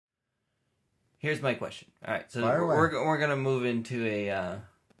here's my question. All right, so Fire away. we're gonna move into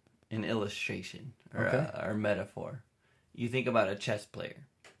an illustration or metaphor. You think about a chess player,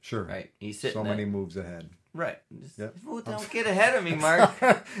 Sure. right? He's sitting So many moves ahead. right. Yep. Don't get ahead of me, Mark.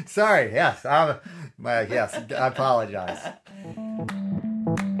 Sorry. Yes. Yes. I apologize.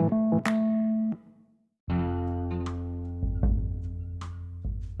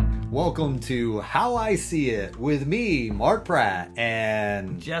 Welcome to How I See It with me, Mark Pratt,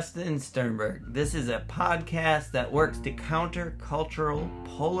 and Justin Sternberg. This is a podcast that works to counter cultural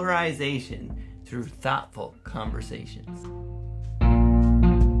polarization through thoughtful conversations.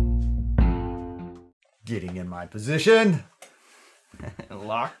 getting in my position.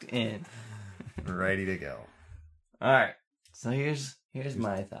 Locked in. Ready to go. All right. So here's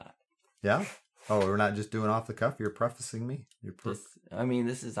my thought. Yeah? Oh, we're not just doing off the cuff. You're prefacing me.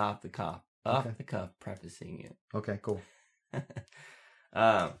 This is off the cuff. Off the cuff, prefacing it. Okay, cool.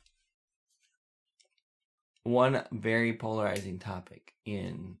 One very polarizing topic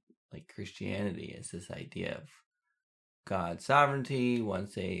in Christianity is this idea of God's sovereignty,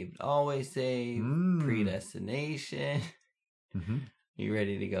 once saved, always saved, predestination. Mm-hmm. You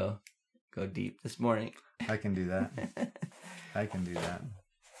ready to go deep this morning? I can do that.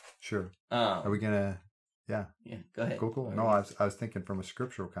 Sure. Are we gonna? Yeah. Yeah. Go ahead. Cool. No, I was thinking from a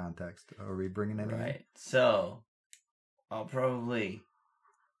scriptural context. Are we bringing it in? Right. So, I'll probably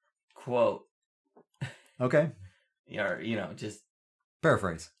quote. Okay. Or just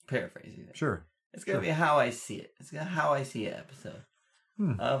paraphrasing it. Sure. It's gonna be how I see it. It's gonna how I see it episode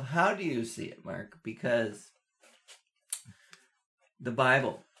of how do you see it, Mark? Because the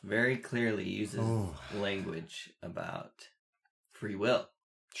Bible very clearly uses language about free will.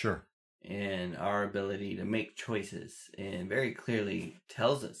 Sure. And our ability to make choices, and very clearly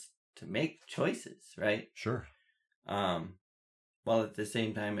tells us to make choices, right? Sure. While at the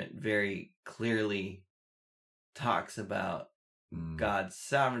same time it very clearly talks about God's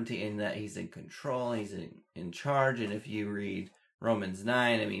sovereignty and that he's in control, he's in charge. And if you read Romans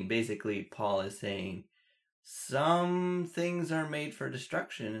 9, I mean, basically Paul is saying some things are made for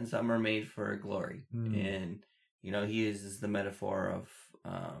destruction and some are made for glory. And, he uses the metaphor of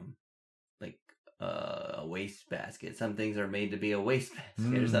a wastebasket. Some things are made to be a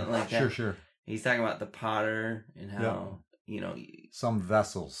wastebasket or something like that. Sure. He's talking about the potter and how, some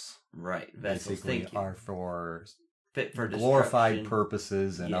vessels. Right. Vessels basically are for fit for glorified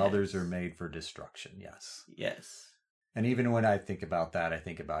purposes, and others are made for destruction. Yes. And even when I think about that, I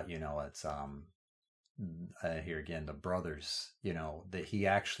think about, it's here again, the brothers, that he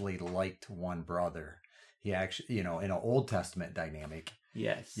actually liked one brother. He actually, in an Old Testament dynamic.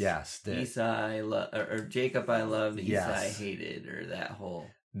 Yes. That Esau Jacob I loved, Esau I hated, or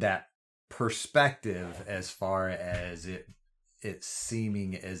that perspective as far as it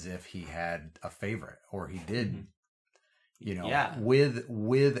seeming as if he had a favorite, or he did,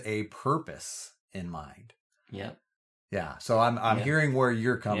 with a purpose in mind. Yep. Yeah. So I'm hearing where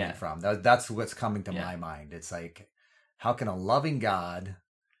you're coming from. That's what's coming to my mind. It's like, how can a loving God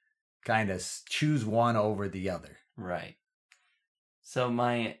kind of choose one over the other? Right. So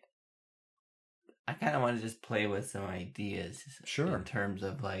I kind of want to just play with some ideas. Sure. In terms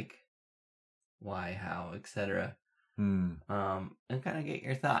of why, how, etc. And kind of get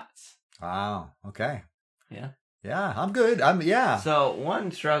your thoughts. Wow. Okay. Yeah. Yeah, I'm good. So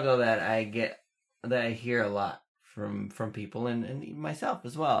one struggle that I hear a lot from people and myself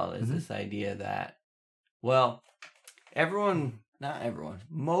as well is this idea that, well, not everyone,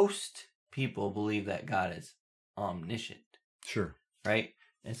 most people believe that God is omniscient. Sure. Right?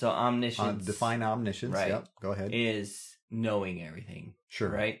 And so omniscience. Define omniscience. Right. Yep. Go ahead. Is knowing everything. Sure.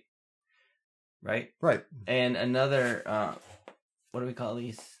 Right? Right. And another, what do we call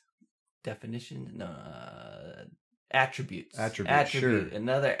these? Definitions? No, attributes. Attribute. Sure.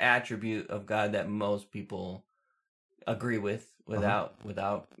 Another attribute of God that most people agree with without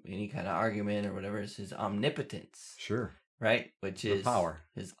any kind of argument or whatever is his omnipotence. Sure. Right? Which is power.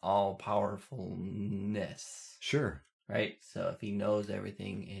 His all-powerfulness. Sure. Right? So if he knows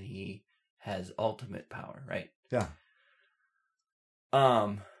everything and he has ultimate power, right? Yeah.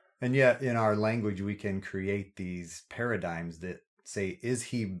 And yet in our language we can create these paradigms that say, is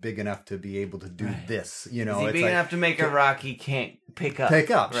he big enough to be able to do this? Is he big enough to make a rock he can't pick up? Right.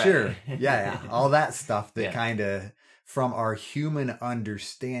 Sure. Yeah. All that stuff that kind of, from our human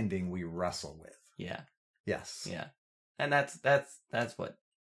understanding, we wrestle with. Yeah. Yes. Yeah. And that's what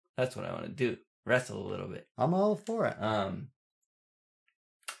I want to do. Wrestle a little bit. I'm all for it.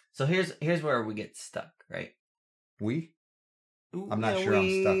 So here's where we get stuck, right? I'm not sure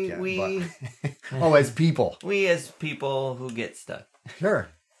I'm stuck yet. But as people. We as people who get stuck. Sure.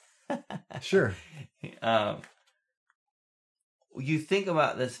 Sure. You think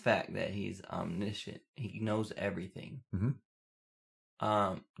about this fact that he's omniscient. He knows everything.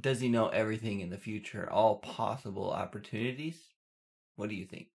 Mm-hmm. Does he know everything in the future? All possible opportunities? What do you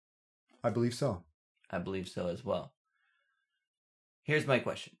think? I believe so. I believe so as well. Here's my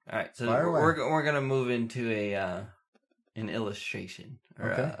question. All right, so Fire away. we're gonna move into an illustration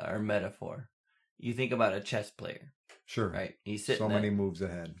or Okay. or metaphor. You think about a chess player. Sure. Right. He's sitting so many moves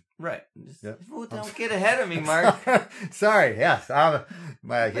ahead. Right. Yep. Don't get ahead of me, Mark. Sorry. Yes.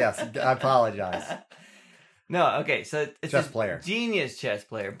 Yes. I apologize. No. Okay. So it's chess player. Genius chess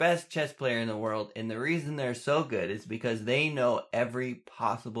player. Best chess player in the world. And the reason they're so good is because they know every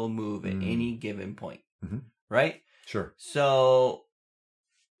possible move at any given point. Mm-hmm. Right? Sure. So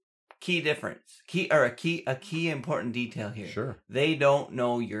key difference. A key important detail here. Sure. They don't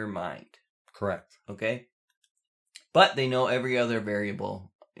know your mind. Correct. Okay? But they know every other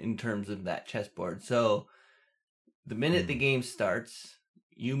variable in terms of that chessboard. So the minute the game starts,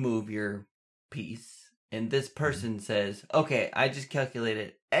 you move your piece, and this person says, "Okay, I just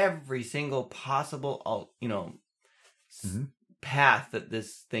calculated every single possible, path that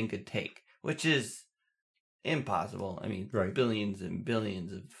this thing could take," which is impossible. I mean, right. Billions and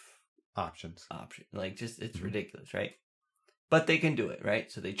billions of options. Like, just it's ridiculous, right? But they can do it, right?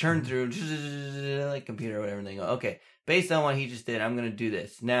 So they churn through, like computer or whatever, and they go, okay, based on what he just did, I'm going to do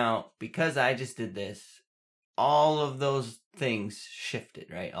this. Now, because I just did this, all of those things shifted,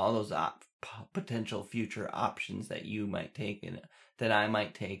 right? All those potential future options that you might take and that I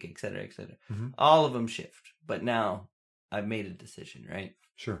might take, et cetera, et cetera. Mm-hmm. All of them shift. But now I've made a decision, right?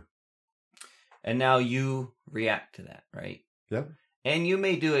 Sure. And now you react to that, right? Yep. And you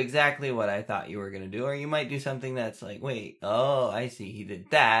may do exactly what I thought you were going to do, or you might do something that's like, wait, oh, I see, he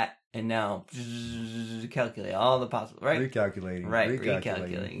did that, and now calculate all the possible, right? Recalculating. Right,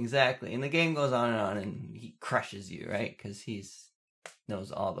 recalculating, exactly. And the game goes on, and he crushes you, right? Because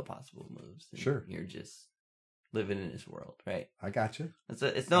knows all the possible moves. Sure. You're just living in his world, right? I got you.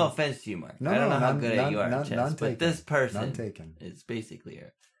 It's no offense to you, Mark. No, I don't know how good none, you are none, at chess, none but taken. this person None taken. is basically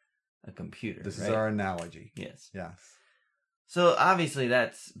a computer. This right? is our analogy. Yes. Yes. So obviously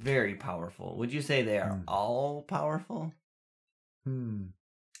that's very powerful. Would you say they are all powerful?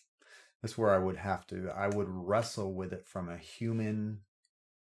 That's where I would wrestle with it from a human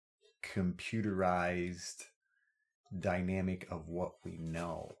computerized dynamic of what we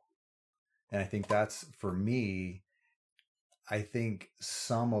know. And I think that's, for me, I think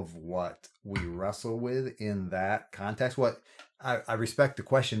some of what we wrestle with in that context, I respect the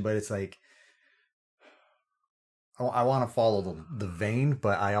question, but it's like, I want to follow the vein,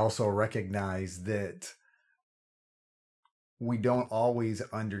 but I also recognize that we don't always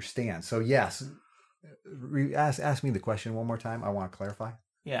understand. So yes, ask me the question one more time. I want to clarify.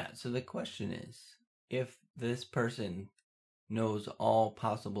 Yeah. So the question is, if this person knows all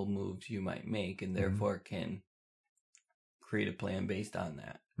possible moves you might make and therefore can create a plan based on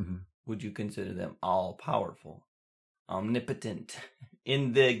that, would you consider them all powerful, omnipotent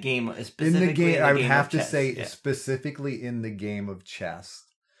in the game? Specifically, in the game, I would have to chess. say specifically in the game of chess.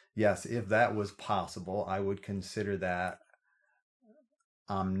 Yes, if that was possible, I would consider that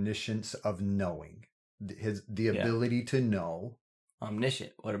omniscience of knowing, the ability to know.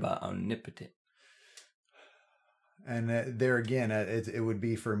 Omniscient. What about omnipotent? And there again, it would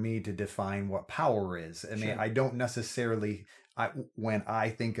be for me to define what power is. I mean, I don't necessarily, when I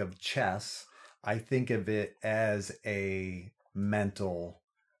think of chess, I think of it as a mental,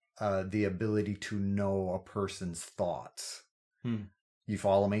 the ability to know a person's thoughts. You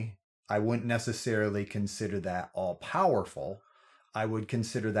follow me? I wouldn't necessarily consider that all powerful. I would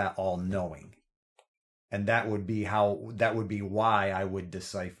consider that all knowing. And that would be why I would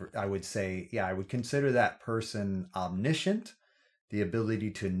decipher. I would say, I would consider that person omniscient, the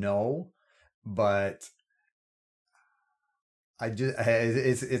ability to know, but I'm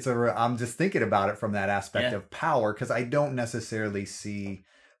just thinking about it from that aspect of power, because I don't necessarily see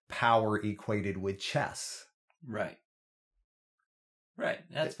power equated with chess. Right.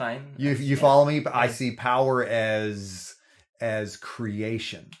 That's fine. You follow me? But I see power as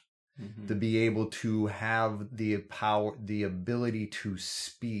creation. To be able to have the power, the ability to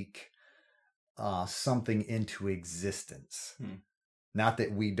speak something into existence. Not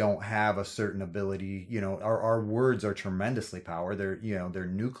that we don't have a certain ability, our words are tremendously powerful. They're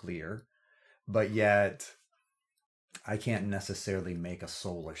nuclear, but yet I can't necessarily make a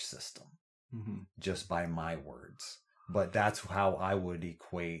solar system just by my words. But that's how I would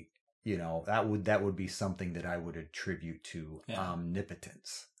equate, that would be something that I would attribute to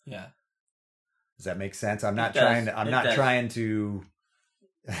omnipotence. Yeah. Does that make sense? I'm not trying to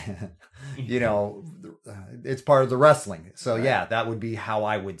you know, it's part of the wrestling. So yeah, that would be how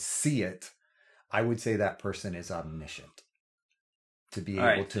I would see it. I would say that person is omniscient to be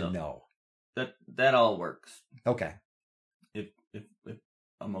able to know. That all works. Okay. If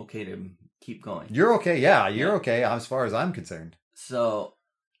I'm okay to keep going. You're okay. Yeah, you're okay as far as I'm concerned. So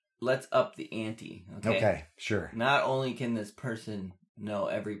let's up the ante. Okay, sure. Not only can this person know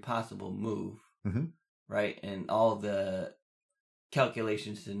every possible move, right? And all the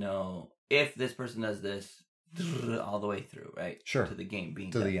calculations to know if this person does this all the way through, right? Sure. To the game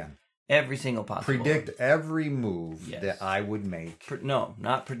being to done. the end. Every single possible. Predict every move that I would make. No,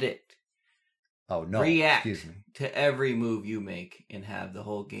 not predict. Oh, no. React to every move you make and have the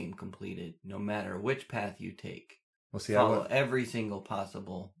whole game completed, no matter which path you take. Well, see, follow every single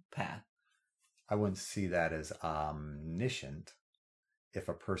possible path. I wouldn't see that as omniscient if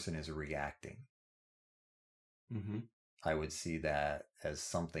a person is reacting. I would see that as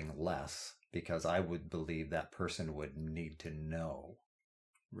something less, because I would believe that person would need to know.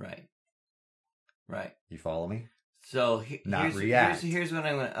 Right. You follow me? So here's when I'm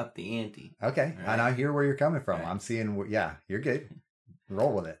going to up the ante. Okay. Right? And I hear where you're coming from. Right. I'm seeing, you're good.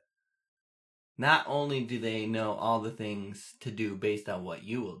 Roll with it. Not only do they know all the things to do based on what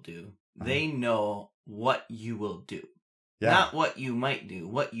you will do, they know what you will do. Yeah. Not what you might do,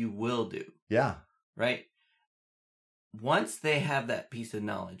 what you will do. Yeah. Right? Once they have that piece of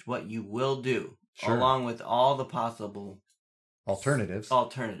knowledge, what you will do, along with all the possible alternatives.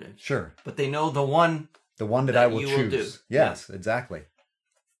 Sure. But they know the one that I will choose. Do. Yes, exactly.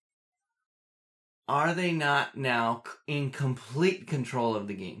 Are they not now in complete control of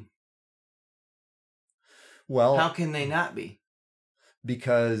the game? Well, how can they not be?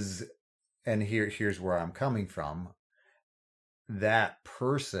 Because, and here's where I'm coming from, that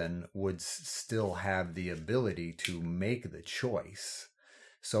person would still have the ability to make the choice.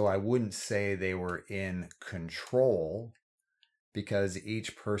 So I wouldn't say they were in control, because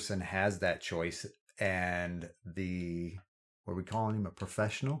each person has that choice, and what are we calling him? A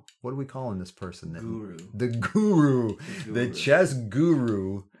professional? What are we calling this person? Guru. The guru. The chess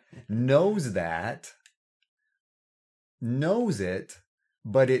guru knows it,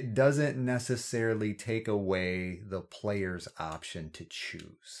 but it doesn't necessarily take away the player's option to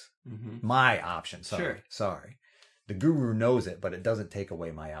choose. My option. Sorry. The guru knows it, but it doesn't take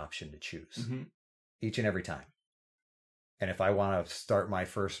away my option to choose each and every time. And if I want to start my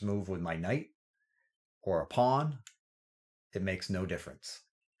first move with my knight or a pawn, it makes no difference.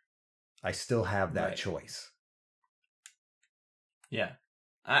 I still have that choice. Yeah.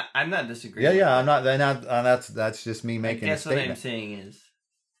 I'm not disagreeing. Yeah, I'm not. That's just me making a statement. What I'm saying is.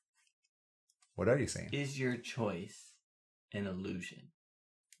 What are you saying? Is your choice an illusion?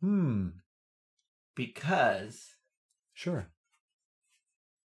 Because. Sure.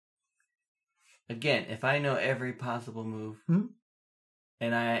 Again, if I know every possible move,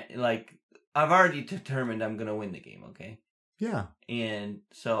 and I've already determined I'm going to win the game. Okay. Yeah. And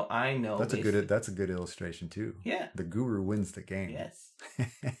so I know that's a good illustration too. Yeah. The guru wins the game. Yes.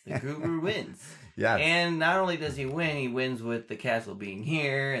 The guru wins. Yeah. And not only does he win, he wins with the castle being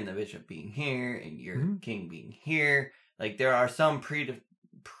here and the bishop being here and your king being here. Like there are some predefined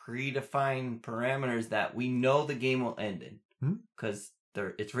parameters that we know the game will end in because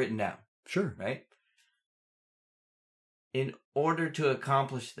it's written down. Sure. Right? In order to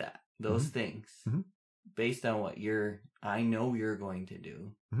accomplish those things, based on what I know you're going to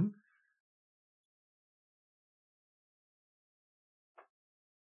do.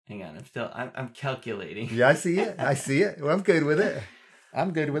 Hang on, I'm calculating. Yeah, I see it. Well, I'm good with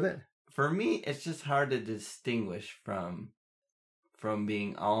it. For me, it's just hard to distinguish from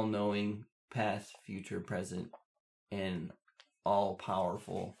being all-knowing, past, future, present, and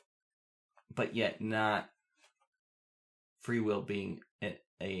all-powerful, but yet not free will being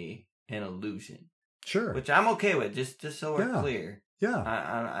an illusion. Sure. Which I'm okay with, just so we're clear. Yeah.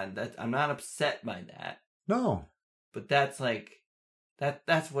 I'm not upset by that. No. But that's like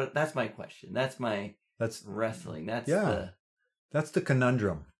that's my question. That's wrestling. That's the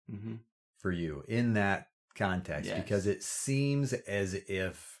conundrum for you in that context, because it seems as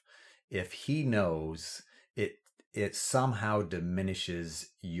if he knows it somehow diminishes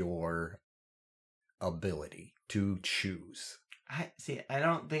your ability to choose. I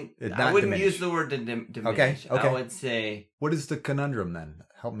don't think I wouldn't use the word diminish. Okay. I would say. What is the conundrum then?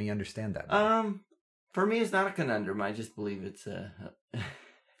 Help me understand that. For me, it's not a conundrum. I just believe it's an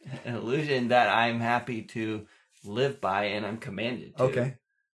illusion that I'm happy to live by, and I'm commanded to. Okay.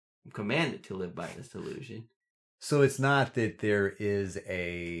 I'm commanded to live by this illusion. So it's not that there is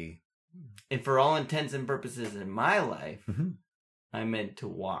and for all intents and purposes in my life, I'm meant to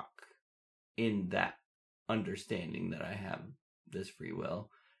walk in that understanding that I have this free will.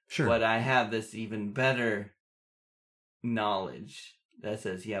 Sure. But I have this even better knowledge that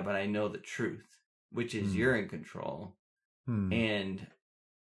says, yeah, but I know the truth, which is you're in control. And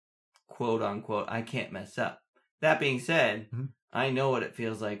quote unquote, I can't mess up. That being said, I know what it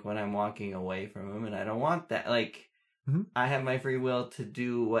feels like when I'm walking away from him, and I don't want that. Like, I have my free will to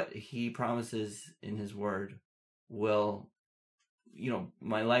do what he promises in his word will,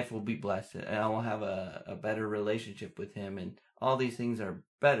 my life will be blessed, and I will have a better relationship with him, and all these things are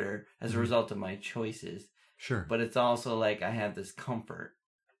better as a result of my choices. Sure. But it's also like I have this comfort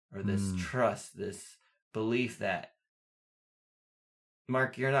or this trust, this belief that,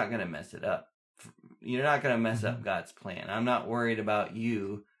 Mark, you're not going to mess it up. You're not going to mess up God's plan. I'm not worried about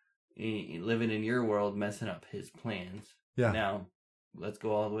you living in your world messing up his plans. Yeah. Now, let's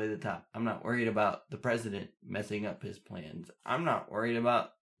go all the way to the top. I'm not worried about the president messing up his plans. I'm not worried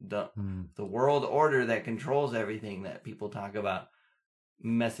about the world order that controls everything that people talk about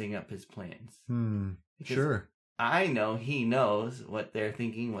messing up his plans. Sure. I know he knows what they're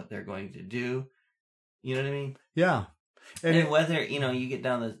thinking, what they're going to do. You know what I mean? Yeah. And whether, you get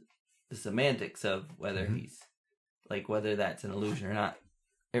down the semantics of whether he's, like, whether that's an illusion or not,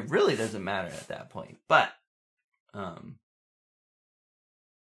 it really doesn't matter at that point. But, I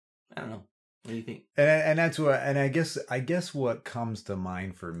don't know. What do you think? And that's what, and I guess what comes to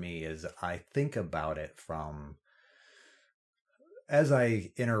mind for me is I think about it from, as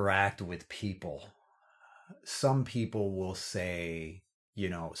I interact with people, some people will say,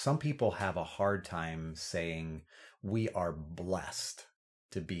 some people have a hard time saying we are blessed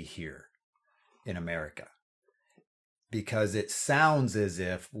to be here in America, because it sounds as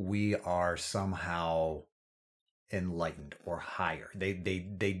if we are somehow enlightened or higher.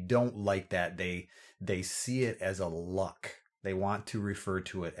 They don't like that. They see it as a luck. They want to refer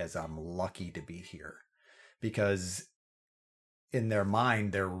to it as I'm lucky to be here, because in their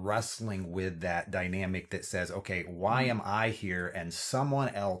mind, they're wrestling with that dynamic that says, okay, why am I here and someone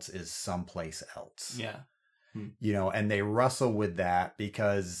else is someplace else? Yeah. And they wrestle with that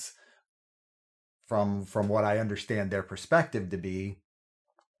because from what I understand their perspective to be,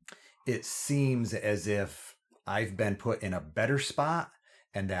 it seems as if I've been put in a better spot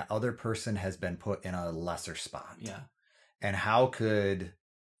and that other person has been put in a lesser spot. Yeah. And how could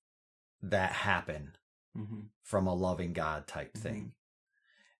that happen from a loving God type thing?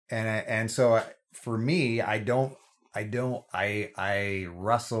 And so for me, I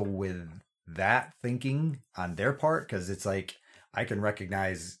wrestle with that thinking on their part, because it's like I can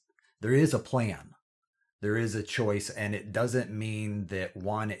recognize there is a plan, there is a choice, and it doesn't mean that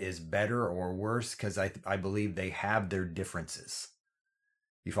one is better or worse, because I believe they have their differences.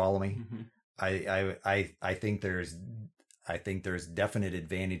 You follow me? I think there's definite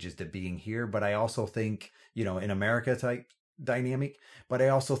advantages to being here, but I also think, in America type dynamic, but I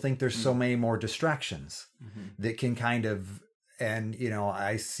also think there's so many more distractions that can kind of, and,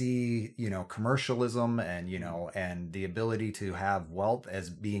 I see, commercialism and, and the ability to have wealth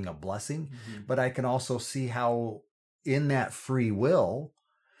as being a blessing, but I can also see how in that free will,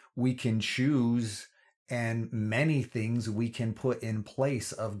 we can choose, and many things we can put in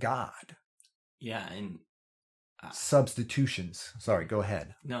place of God. Yeah. And substitutions. Sorry, go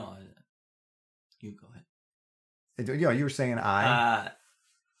ahead. No, you go ahead. You were saying I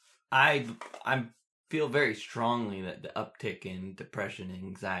feel very strongly that the uptick in depression,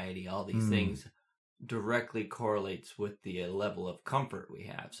 anxiety, all these things directly correlates with the level of comfort we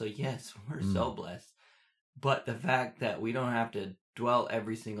have. So yes, we're so blessed. But the fact that we don't have to dwell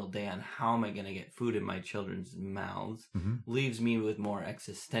every single day on how am I going to get food in my children's mouths leaves me with more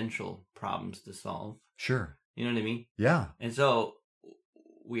existential problems to solve. Sure. You know what I mean? Yeah. And so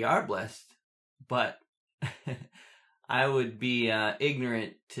we are blessed, but I would be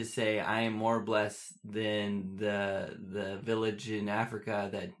ignorant to say I am more blessed than the village in Africa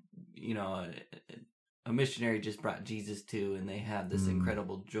that, a missionary just brought Jesus to, and they have this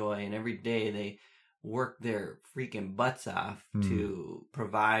incredible joy, and every day they work their freaking butts off to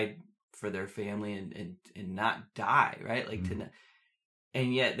provide for their family and not die, right? Like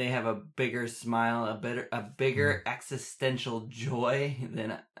and yet they have a bigger smile, a bigger existential joy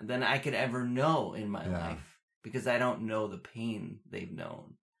than I could ever know in my life, because I don't know the pain they've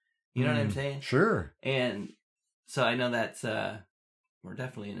known. You know what I'm saying? Sure. And so I know that's we're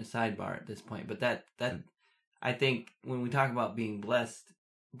definitely in a sidebar at this point, but that I think when we talk about being blessed,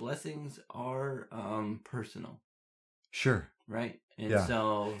 blessings are personal. Sure. Right? And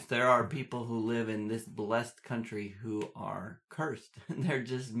so there are people who live in this blessed country who are cursed. They're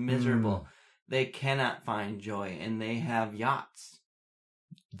just miserable. They cannot find joy, and they have yachts.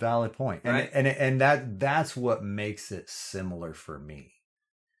 Valid point. Right. And that's what makes it similar for me,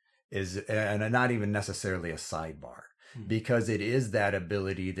 and not even necessarily a sidebar, because it is that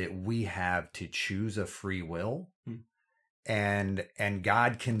ability that we have to choose a free will, and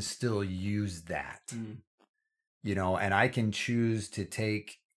God can still use that, and I can choose to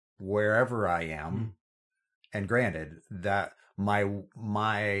take wherever I am. And granted that my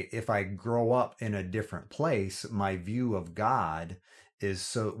if I grow up in a different place, my view of God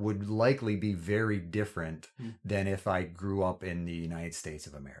would likely be very different than if I grew up in the United States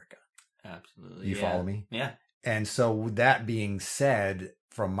of America. Absolutely. You follow me? Yeah. And so that being said,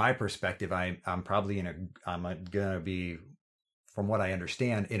 from my perspective, I'm probably I'm going to be, from what I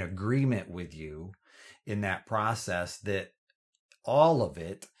understand, in agreement with you in that process, that all of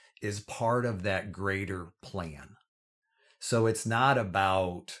it is part of that greater plan. So it's not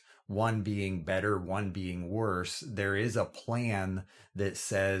about one being better, one being worse. There is a plan that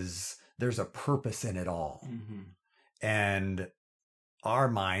says there's a purpose in it all. And our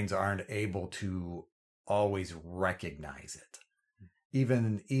minds aren't able to always recognize it.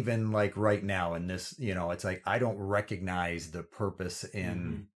 Even like right now in this, it's like I don't recognize the purpose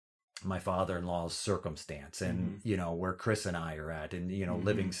in my father-in-law's circumstance, and where Chris and I are at, and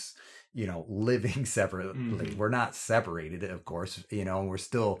living separately. We're not separated, of course, and we're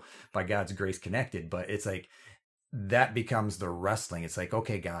still by God's grace connected, but it's like that becomes the wrestling. It's like,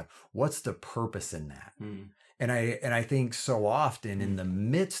 okay, God, what's the purpose in that? And I think so often in the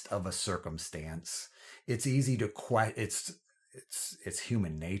midst of a circumstance, it's easy to it's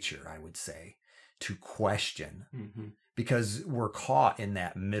human nature, I would say, to question, because we're caught in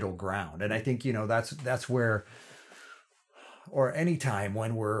that middle ground. And I think, that's where, or anytime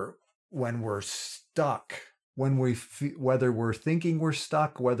when we're stuck, whether we're thinking we're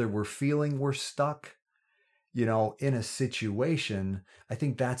stuck, whether we're feeling we're stuck, in a situation, I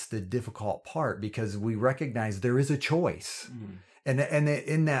think that's the difficult part, because we recognize there is a choice. And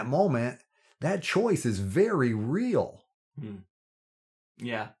in that moment, that choice is very real.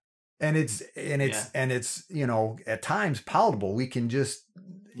 Yeah. And it's at times palatable. We can just,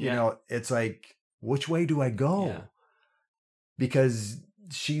 it's like, which way do I go? Yeah. Because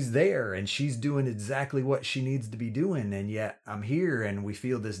she's there and she's doing exactly what she needs to be doing. And yet I'm here and we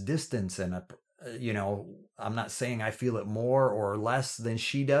feel this distance, and, I'm not saying I feel it more or less than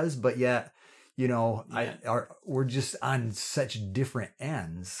she does, but yet, we're just on such different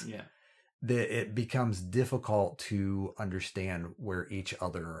ends. Yeah. That it becomes difficult to understand where each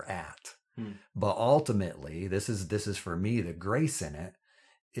other are at. But ultimately, this is for me, the grace in it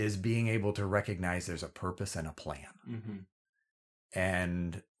is being able to recognize there's a purpose and a plan.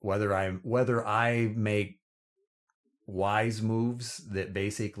 And whether I make wise moves that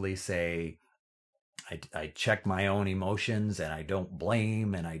basically say, I check my own emotions and I don't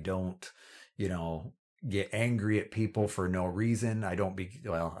blame and I don't, get angry at people for no reason.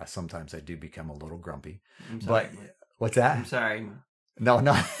 Sometimes I do become a little grumpy. But what's that? I'm sorry. No.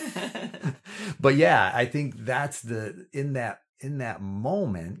 But yeah, I think that's in that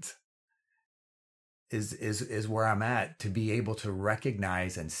moment is where I'm at, to be able to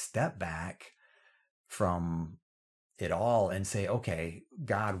recognize and step back from it all and say, okay,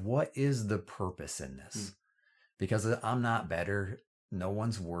 God, what is the purpose in this? Because I'm not better. No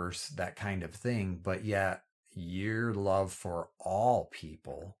one's worse, that kind of thing. But yet your love for all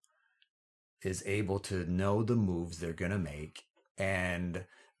people is able to know the moves they're going to make. And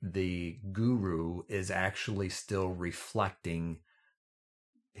the guru is actually still reflecting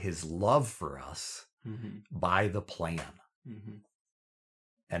his love for us by the plan.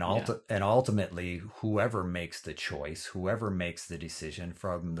 And ultimately, whoever makes the choice, whoever makes the decision,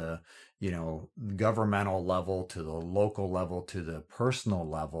 from the, governmental level to the local level to the personal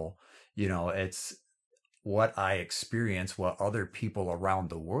level, it's what I experience, what other people around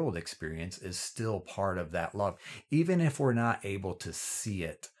the world experience, is still part of that love, even if we're not able to see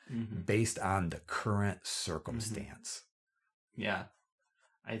it based on the current circumstance. Yeah.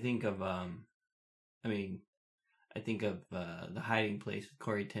 I think of, The Hiding Place with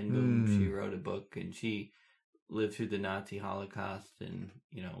Corrie ten Boom. She wrote a book, and she lived through the Nazi Holocaust and,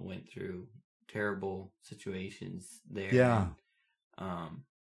 went through terrible situations there. Yeah. And,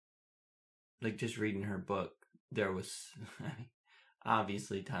 just reading her book, there was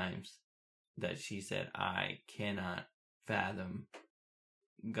obviously times that she said, I cannot fathom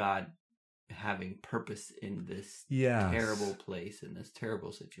God having purpose in this terrible place, in this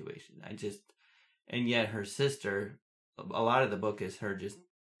terrible situation. And yet her sister, a lot of the book is her just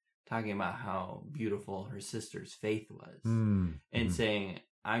talking about how beautiful her sister's faith was, and saying,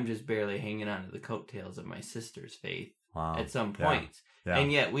 I'm just barely hanging on to the coattails of my sister's faith at some points. Yeah.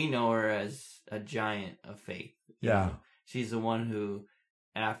 And yet we know her as a giant of faith. Yeah. She's the one who,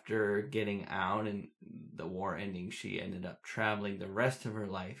 after getting out and the war ending, she ended up traveling the rest of her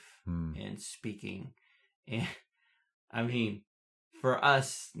life and speaking. And I mean, for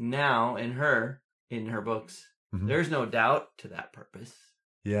us now in her books, there's no doubt to that purpose.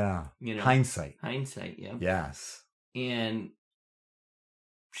 Yeah. Hindsight, yeah. Yes. And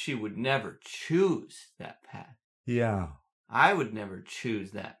she would never choose that path. Yeah. I would never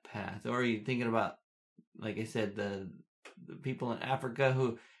choose that path. Or are you thinking about, like I said, the people in Africa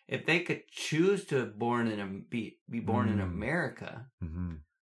who, if they could choose to have be born in America,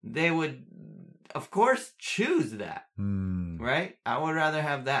 they would, of course, choose that. Right? I would rather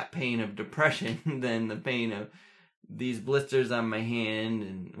have that pain of depression than the pain of these blisters on my hand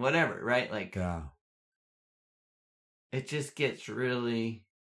and whatever, right? Like, it just gets really,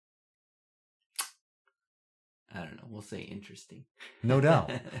 I don't know, we'll say interesting. No doubt.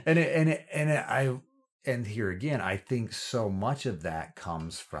 And here again, I think so much of that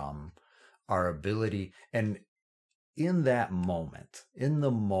comes from our ability, and in that moment, in the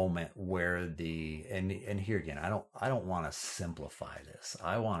moment where and here again, I don't want to simplify this.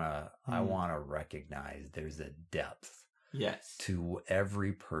 I want to recognize there's a depth, yes, to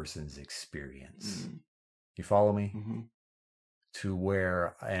every person's experience. You follow me? To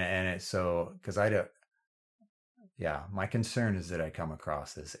where, and it's so, because my concern is that I come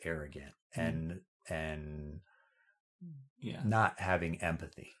across as arrogant and not having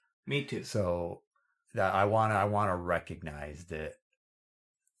empathy. Me too. So that I want to recognize that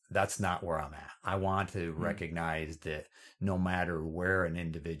that's not where I'm at. I want to recognize that no matter where an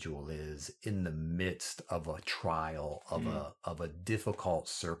individual is in the midst of a trial, of a difficult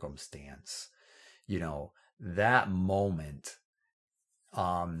circumstance, that moment,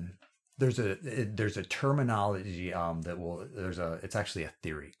 there's a terminology it's actually a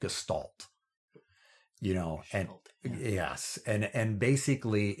theory, Gestalt. Yes, and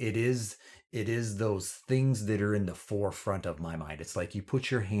basically it is those things that are in the forefront of my mind. It's like you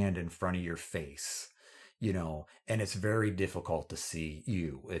put your hand in front of your face, and it's very difficult to see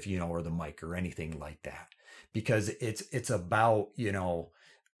you, if or the mic or anything like that, because it's about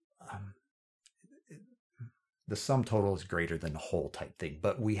the sum total is greater than the whole type thing.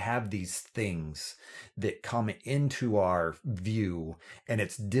 But we have these things that come into our view, and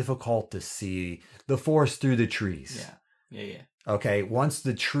it's difficult to see the forest through the trees. Yeah. Okay. Once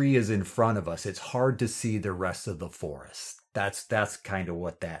the tree is in front of us, it's hard to see the rest of the forest. That's kind of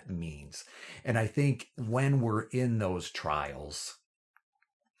what that means. And I think when we're in those trials,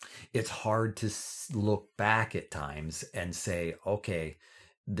 it's hard to look back at times and say, okay,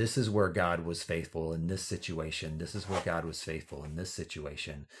 this is where God was faithful in this situation. This is where God was faithful in this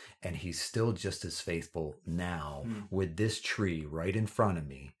situation. And he's still just as faithful now with this tree right in front of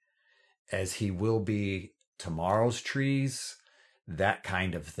me as he will be tomorrow's trees, that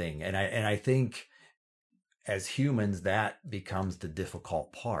kind of thing. And I think as humans, that becomes the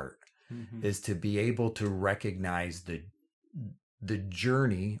difficult part, is to be able to recognize the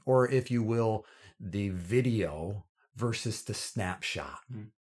journey, or if you will, the video versus the snapshot.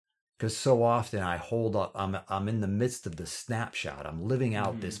 Because so often I hold up, I'm in the midst of the snapshot. I'm living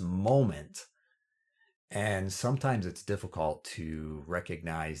out this moment. And sometimes it's difficult to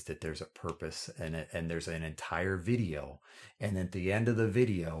recognize that there's a purpose and there's an entire video. And at the end of the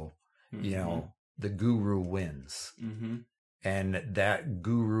video, the guru wins. And that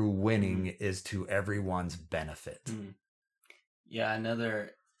guru winning is to everyone's benefit. Yeah,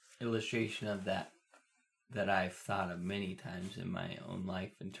 another illustration of that I've thought of many times in my own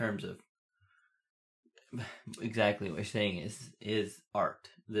life, in terms of exactly what you're saying, is art.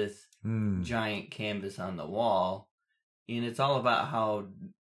 This giant canvas on the wall, and it's all about how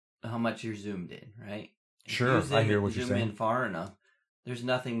much you're zoomed in, right? Sure, I hear what you're saying. Zoom in far enough, there's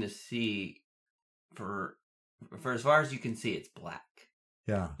nothing to see for as far as you can see. It's black.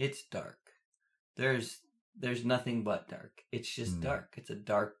 Yeah, it's dark. There's nothing but dark. It's just dark. It's a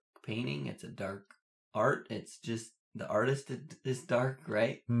dark painting. It's a dark art. It's just the artist is dark,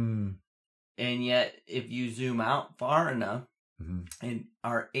 right? And yet if you zoom out far enough and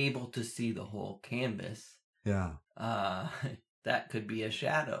are able to see the whole canvas, that could be a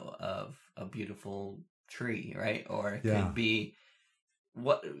shadow of a beautiful tree, right? Or it could be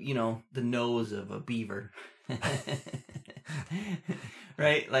the nose of a beaver.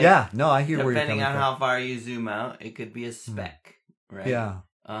 Right? Like, I hear where you're coming from. Depending on how far you zoom out, it could be a speck, right?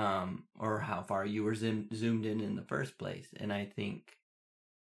 Or how far you were zoomed in the first place. And I think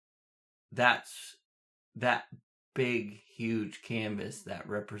that's that big, huge canvas that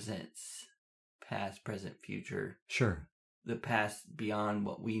represents past, present, future. Sure. The past beyond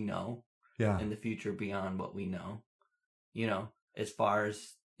what we know. Yeah. And the future beyond what we know. You know, as far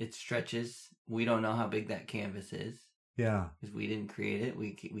as it stretches, we don't know how big that canvas is. Yeah. Because we didn't create it.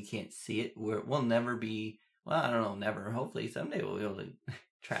 We can't see it. We'll never be, well, I don't know, never. Hopefully someday we'll be able to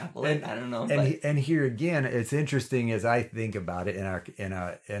travel it. I don't know. And here again, it's interesting as I think about it in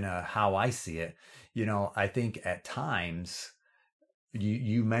a how I see it. You know, I think at times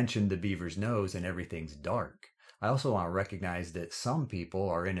you mentioned the beaver's nose and everything's dark. I also want to recognize that some people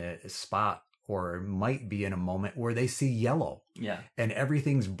are in a spot or might be in a moment where they see yellow. Yeah. And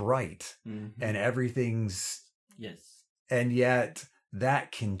everything's bright. Mm-hmm. And everything's... Yes. And yet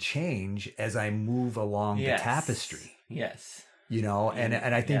that can change as I move along the tapestry. Yes. You know, and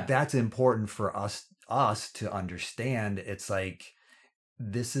I think that's important for us to understand. It's like,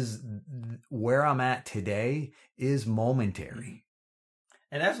 this is where I'm at today is momentary.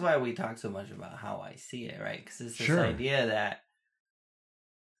 And that's why we talk so much about how I see it, right? Because it's this idea that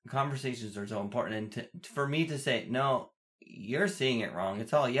conversations are so important. And for me to say, no, you're seeing it wrong.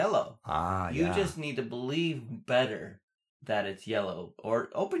 It's all yellow. You just need to believe better that it's yellow, or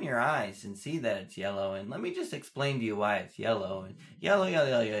open your eyes and see that it's yellow. And let me just explain to you why it's yellow. And yellow.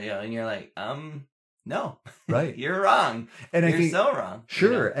 And you're like, no, right. You're wrong. And you're so wrong.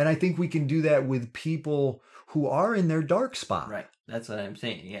 Sure. You know? And I think we can do that with people who are in their dark spot. Right. That's what I'm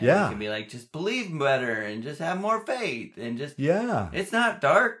saying. Yeah. You can be like, just believe better and just have more faith and just, yeah, it's not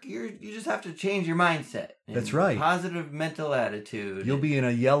dark. You just have to change your mindset. That's right. Positive mental attitude. You're in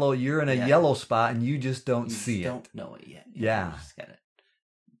a yellow spot and you just don't see it. You don't know it yet. You just gotta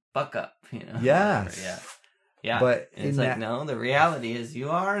buck up, you know. Yes. Yeah. But it's like, no, the reality is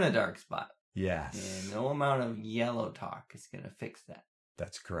you are in a dark spot. Yes. And no amount of yellow talk is going to fix that.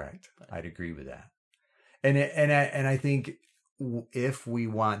 That's correct. I'd agree with that. And I think if we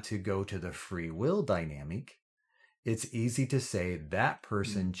want to go to the free will dynamic, it's easy to say that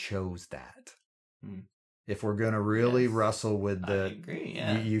person chose that. If we're going to really wrestle with the, I agree,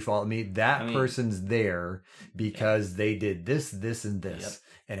 yeah. You follow me? That person's there because they did this, and this. Yep.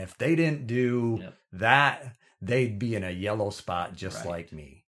 And if they didn't do that, they'd be in a yellow spot just like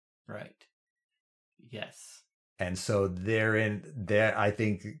me. Right. Yes. And so there, I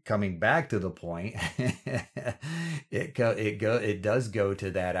think coming back to the point, it does go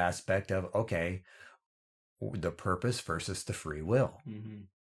to that aspect of, okay, the purpose versus the free will. Mm-hmm.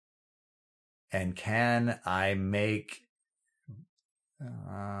 And can I make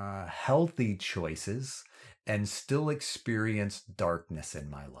healthy choices and still experience darkness in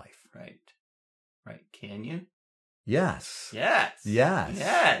my life? Right. Can you? Yes. No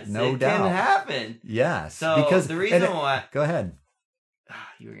doubt. It can happen. Yes. So because the reason why. Go ahead.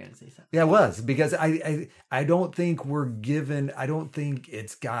 You were going to say something. Yeah, it was because I don't think I don't think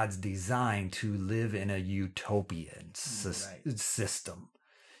it's God's design to live in a utopian system.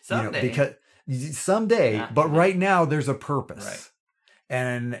 Someday. Because someday, but right now there's a purpose.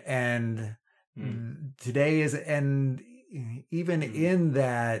 Right. And today is, and even in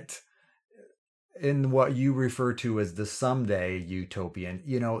that, in what you refer to as the someday utopian,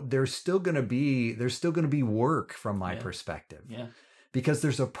 there's still going to be work from my perspective. Yeah. Because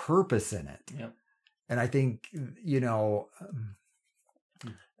there's a purpose in it. Yep. And I think,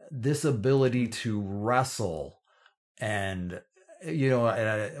 this ability to wrestle and,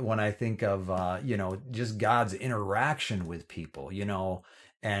 when I think of, just God's interaction with people,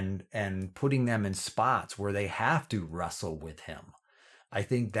 and putting them in spots where they have to wrestle with him. I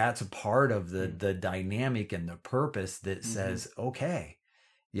think that's a part of the dynamic and the purpose that says, okay,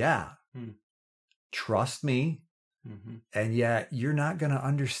 trust me. Mm-hmm. And yet you're not going to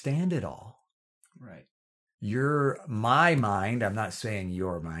understand it all. Right. My mind, I'm not saying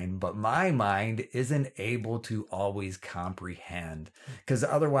your mind, but my mind isn't able to always comprehend. Because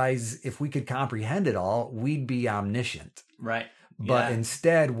otherwise, if we could comprehend it all, we'd be omniscient. Right. But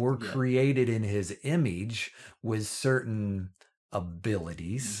instead, we're created in his image with certain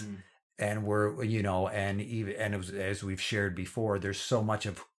abilities. Mm-hmm. And we're, and as we've shared before, there's so much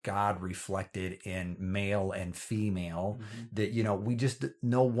of God reflected in male and female that, we just,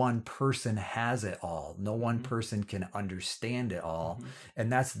 no one person has it all. No one person can understand it all.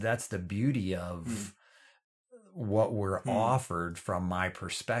 And that's the beauty of what we're offered from my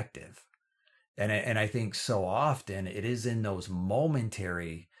perspective. And I think so often it is in those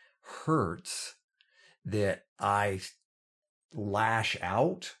momentary hurts that I lash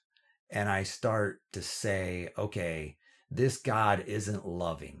out. And I start to say, okay, this God isn't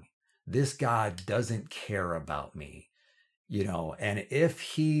loving. This God doesn't care about me, and if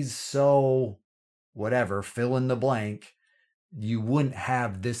he's so whatever, fill in the blank, you wouldn't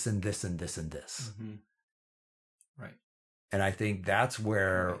have this and this and this and this. Mm-hmm. Right. And I think that's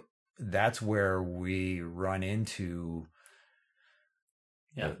where we run into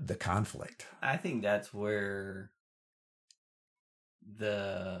the conflict. I think that's where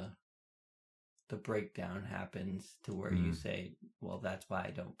the breakdown happens, to where you say, well, that's why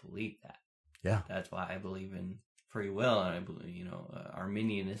I don't believe that. Yeah. That's why I believe in free will, and I believe,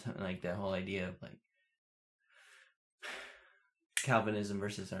 Arminianism, like that whole idea of like Calvinism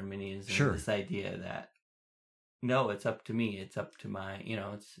versus Arminianism. Sure. This idea that no, it's up to me. It's up to my,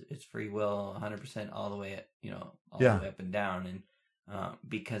 it's free will 100% all the way up, the way up and down. And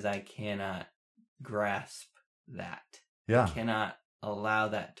because I cannot grasp that. Yeah. I cannot allow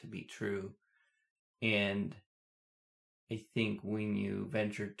that to be true. And I think when you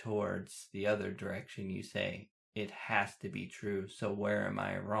venture towards the other direction, you say, it has to be true. So where am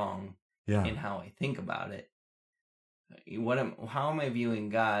I wrong in how I think about it? How am I viewing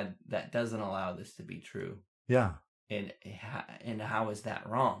God that doesn't allow this to be true? Yeah. And how is that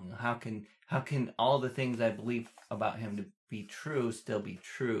wrong? How can all the things I believe about him to be true still be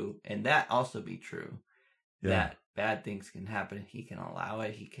true, and that also be true? Yeah. That bad things can happen. He can allow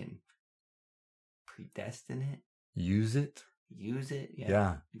it. He can predestine it. Use it.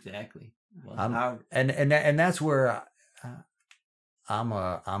 Yeah. Exactly. Well, and that's where I'm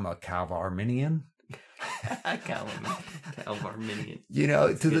a Calvarminian. Calvarminian.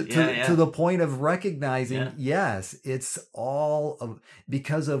 To the point of recognizing, yes, it's all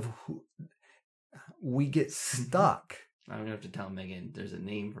because of who we get stuck. I'm gonna have to tell Megan there's a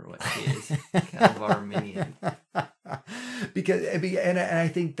name for what she is. Calvarminian. Because and I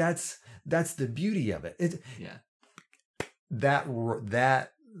think that's the beauty of it.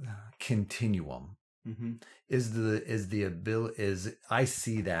 That continuum. Mm-hmm. I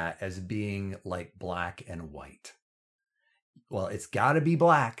see that as being like black and white. Well, it's got to be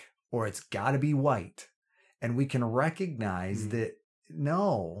black or it's got to be white. And we can recognize that,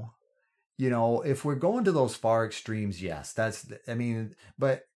 no, if we're going to those far extremes, yes,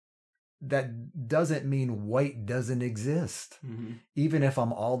 but that doesn't mean white doesn't exist. Mm-hmm. Even if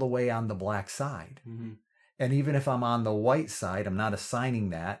I'm all the way on the black side. Mm-hmm. And even if I'm on the white side, I'm not assigning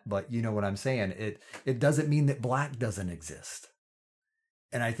that, but you know what I'm saying? It doesn't mean that black doesn't exist.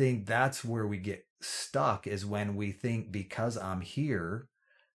 And I think that's where we get stuck, is when we think because I'm here,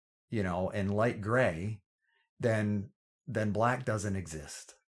 in light gray, then black doesn't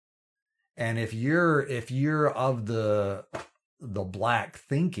exist. And if you're of the black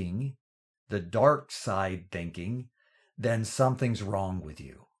thinking, the dark side thinking, then something's wrong with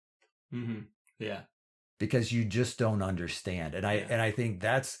you. Mm-hmm. Yeah. Because you just don't understand. And I think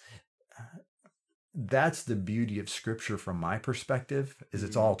that's the beauty of Scripture from my perspective, is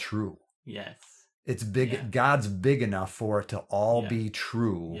it's all true. Yes. It's big. Yeah. God's big enough for it to all be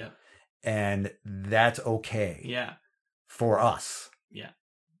true. Yeah. And that's okay. Yeah. For us. Yeah.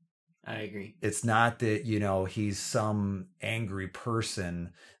 I agree. It's not that, he's some angry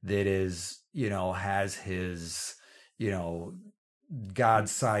person that is, has his,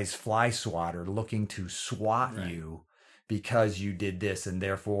 God-sized fly swatter looking to swat you because you did this, and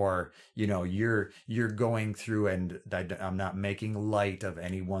therefore, you're going through, and I'm not making light of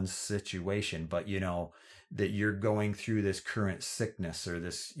anyone's situation, but that you're going through this current sickness or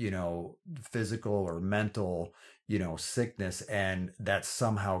this, physical or mental, sickness, and that's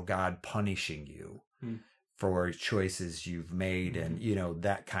somehow God punishing you for choices you've made, and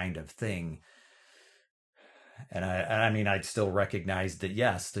that kind of thing. And I'd still recognize that,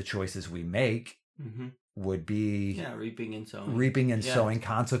 yes, the choices we make would be reaping and sowing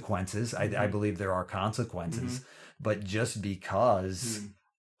consequences. I believe there are consequences, but just because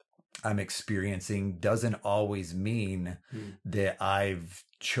I'm experiencing doesn't always mean that I've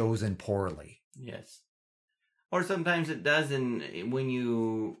chosen poorly. Yes. Or sometimes it does, and when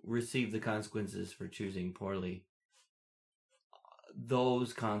you receive the consequences for choosing poorly,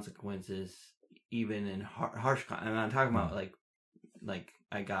 those consequences, even in harsh, I'm talking about like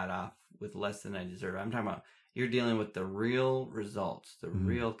I got off with less than I deserve. I'm talking about you're dealing with the real results, the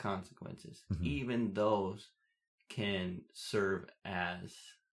real consequences. Even those can serve as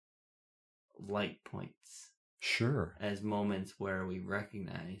light points. Sure. As moments where we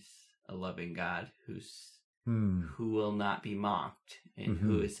recognize a loving God who will not be mocked, and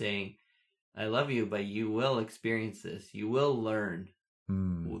who is saying, I love you, but you will experience this. You will learn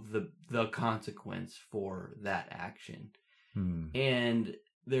the consequence for that action. And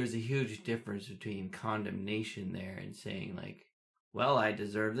there's a huge difference between condemnation there and saying like, well, I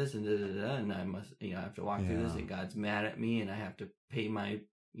deserve this and and I must, I have to walk through this, and God's mad at me and I have to pay my,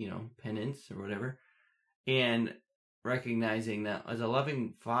 penance or whatever. And recognizing that as a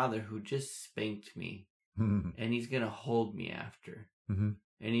loving father who just spanked me, and he's going to hold me after, and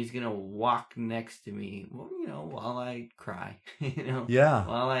he's going to walk next to me, while I cry,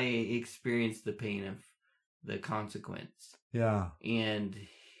 while I experience the pain of the consequence. Yeah. And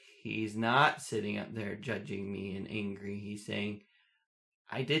he's not sitting up there judging me and angry. He's saying,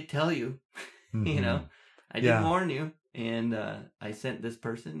 I did tell you, I did warn you, and I sent this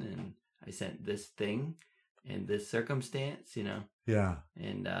person, and I sent this thing, and this circumstance, Yeah.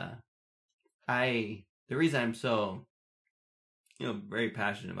 And the reason I'm so, very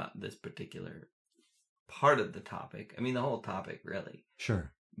passionate about this particular part of the topic, I mean, the whole topic, really.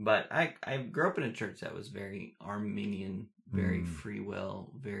 Sure. But I grew up in a church that was very Arminian, very free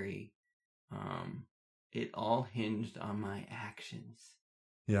will, very, it all hinged on my actions.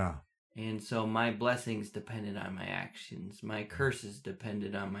 Yeah. And so my blessings depended on my actions. My curses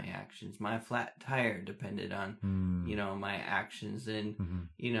depended on my actions. My flat tire depended on, my actions. And,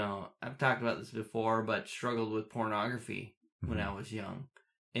 I've talked about this before, but struggled with pornography when I was young.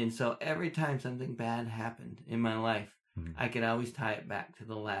 And so every time something bad happened in my life, I could always tie it back to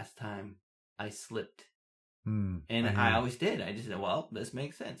the last time I slipped. And I always did. I just said, well, this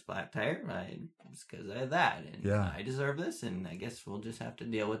makes sense. Flat tire, it's because of that. And I deserve this. And I guess we'll just have to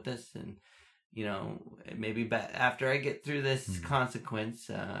deal with this. And, maybe after I get through this consequence,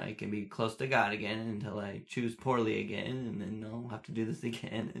 I can be close to God again until I choose poorly again. And then I'll have to do this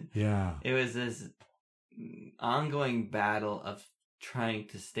again. And it was this ongoing battle of trying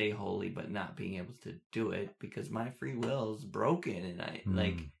to stay holy but not being able to do it because my free will is broken and I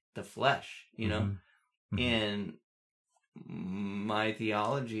like the flesh, and my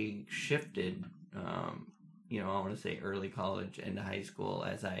theology shifted, I want to say early college and high school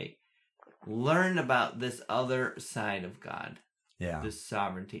as I learned about this other side of God, this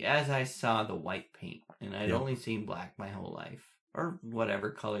sovereignty, as I saw the white paint, and I'd only seen black my whole life. Or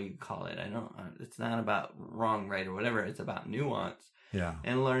whatever color you call it. It's not about wrong, right, or whatever. It's about nuance. Yeah.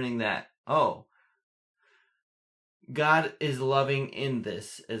 And learning that, God is loving in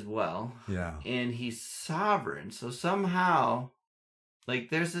this as well. Yeah. And he's sovereign. So somehow,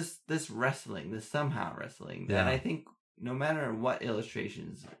 there's this wrestling, this somehow wrestling that I think no matter what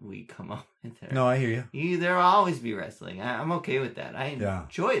illustrations we come up with there. No, I hear you. There'll always be wrestling. I'm okay with that. I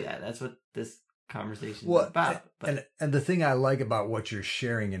enjoy that. That's what this conversation about. And the thing I like about what you're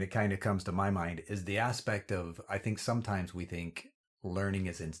sharing, and it kind of comes to my mind, is the aspect of, I think sometimes we think learning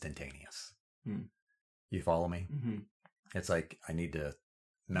is instantaneous. You follow me? It's like, I need to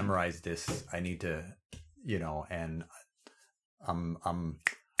memorize this. I need to, and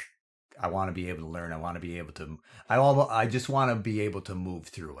I want to be able to learn. I want to be able to, I just want to be able to move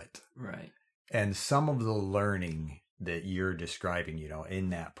through it. Right. And some of the learning that you're describing, in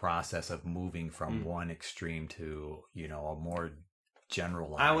that process of moving from one extreme to, a more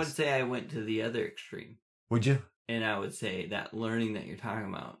generalized. I would say I went to the other extreme. Would you? And I would say that learning that you're talking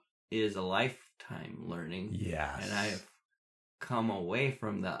about is a lifetime learning. Yes. And I have come away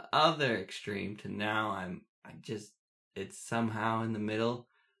from the other extreme to now it's somehow in the middle.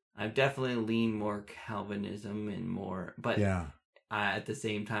 I've definitely leaned more Calvinism and more, but at the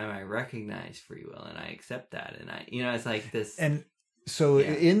same time, I recognize free will and I accept that. And it's like this. And so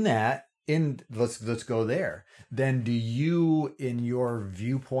let's go there. Then do you, in your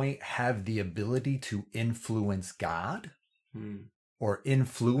viewpoint, have the ability to influence God or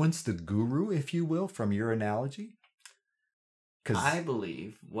influence the guru, if you will, from your analogy? I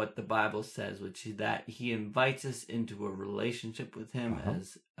believe what the Bible says, which is that he invites us into a relationship with him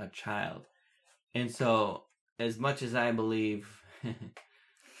as a child. And so as much as I believe,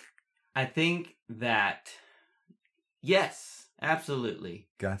 I think that, yes, absolutely.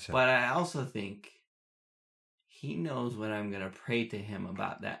 Gotcha. But I also think he knows when I'm going to pray to him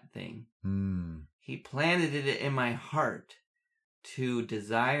about that thing. He planted it in my heart to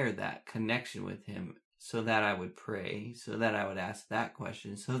desire that connection with him so that I would pray, so that I would ask that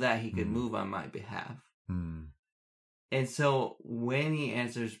question, so that he could move on my behalf. And so when he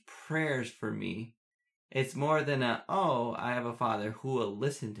answers prayers for me, it's more than I have a father who will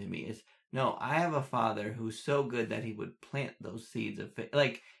listen to me. It's, no, I have a father who's so good that he would plant those seeds of faith.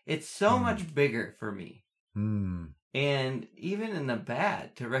 It's so much bigger for me. And even in the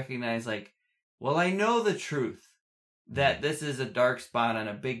bad, to recognize, I know the truth that this is a dark spot on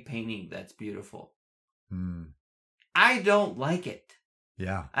a big painting that's beautiful. I don't like it.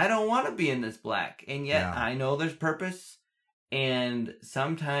 Yeah. I don't want to be in this black. And yet I know there's purpose. And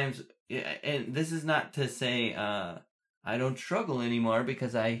sometimes, and this is not to say I don't struggle anymore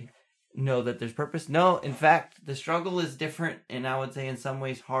because I know that there's purpose. No, in fact, the struggle is different. And I would say in some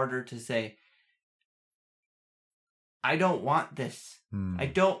ways harder to say, I don't want this. I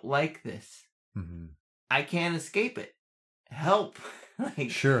don't like this. Mm-hmm. I can't escape it. Help.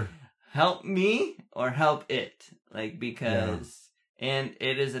 Like, sure. Help me or help it. Like, because, and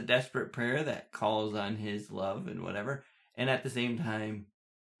it is a desperate prayer that calls on his love and whatever. And at the same time,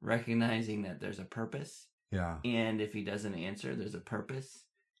 recognizing that there's a purpose. Yeah. And if he doesn't answer, there's a purpose.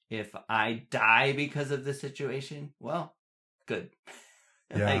 If I die because of the situation, well, good.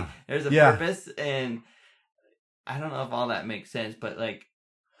 Yeah. Like, there's a purpose, and I don't know if all that makes sense, but like,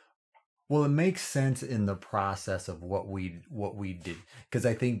 well, it makes sense in the process of what we did, because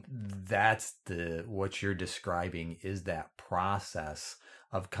I think that's what you're describing is that process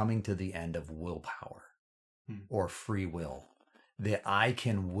of coming to the end of willpower or free will, that I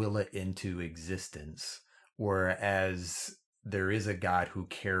can will it into existence, whereas there is a God who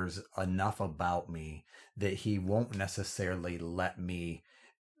cares enough about me that he won't necessarily let me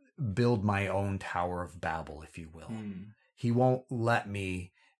build my own Tower of Babel, if you will. He won't let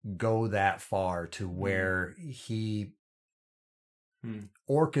me go that far to where he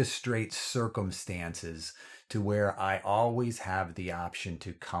orchestrates circumstances to where I always have the option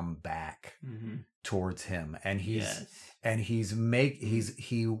to come back towards him. And he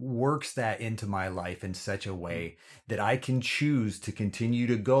works that into my life in such a way that I can choose to continue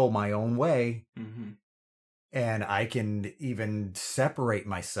to go my own way. And I can even separate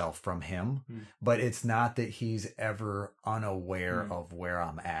myself from him, but it's not that he's ever unaware of where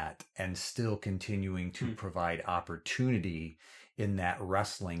I'm at, and still continuing to provide opportunity in that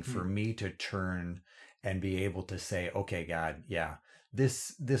wrestling for me to turn and be able to say, okay, God, yeah,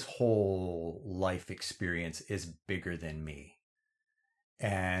 this whole life experience is bigger than me.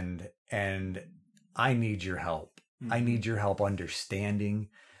 And I need your help. I need your help understanding.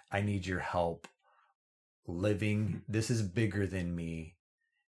 I need your help living. This is bigger than me,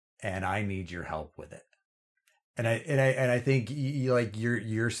 and I need your help with it. And I think, like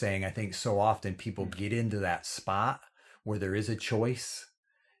you're saying, I think so often people get into that spot where there is a choice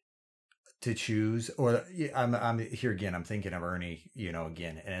to choose. Or I'm here again, I'm thinking of Ernie,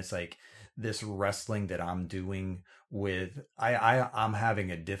 again, and it's like this wrestling that I'm doing with, I'm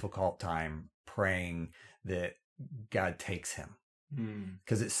having a difficult time praying that God takes him.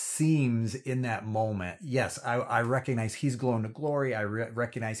 Because it seems in that moment, yes, I recognize he's going to glory. I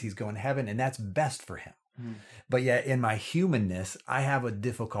recognize he's going to heaven, and that's best for him. But yet in my humanness, I have a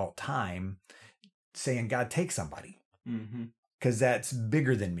difficult time saying, God, take somebody, because that's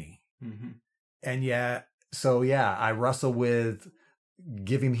bigger than me. And yet, I wrestle with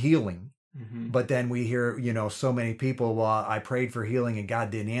give him healing. But then we hear, so many people, well, I prayed for healing and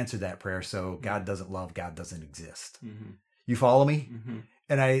God didn't answer that prayer. So God doesn't love, God doesn't exist. You follow me?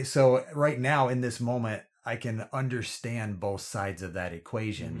 And so right now in this moment, I can understand both sides of that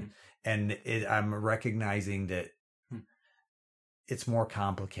equation. And I'm recognizing that it's more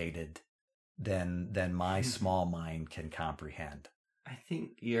complicated than my small mind can comprehend. I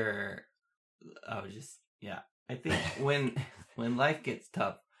think I think when life gets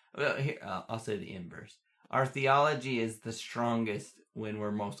tough, well, here, I'll say the inverse. Our theology is the strongest when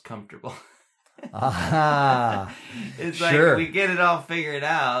we're most comfortable. It's like we get it all figured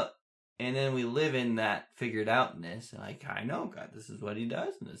out, and then we live in that figured outness. Like, I know God, this is what he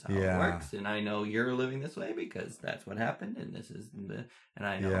does, and this is how it works, and I know you're living this way because that's what happened, and this is and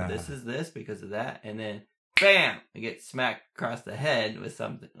I know this is this because of that, and then bam, we get smacked across the head with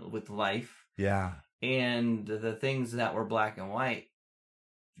something, with life. And the things that were black and white,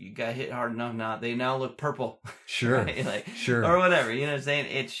 you got hit hard enough now, they now look purple. Right? Like, or whatever, you know what I'm saying?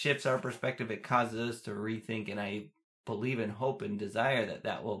 It shifts our perspective. It causes us to rethink, and I believe and hope and desire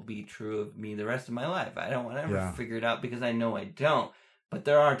that will be true of me the rest of my life. I don't want to ever figure it out, because I know I don't. But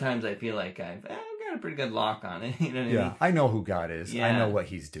there are times I feel like I've got a pretty good lock on it. You know what I mean? I know who God is. I know what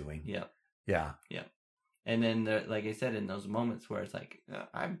he's doing. And then, like I said, in those moments where it's like,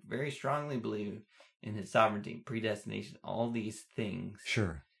 I very strongly believe in his sovereignty, predestination, all these things.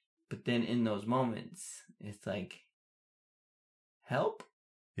 But then in those moments, it's like, help?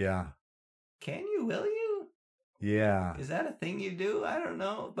 Can you? Will you? Is that a thing you do? I don't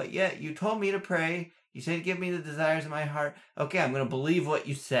know. But yet, you told me to pray. You said, give me the desires of my heart. Okay, I'm going to believe what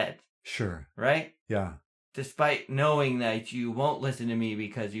you said. Right? Despite knowing that you won't listen to me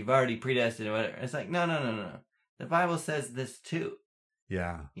because you've already predestined or whatever. It's like, no. The Bible says this too.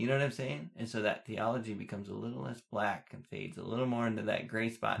 You know what I'm saying? And so that theology becomes a little less black and fades a little more into that gray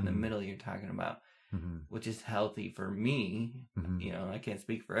spot in the middle you're talking about, which is healthy for me. I can't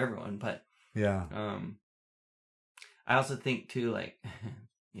speak for everyone, but I also think too, like,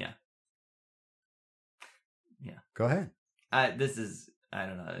 Go ahead. This is, I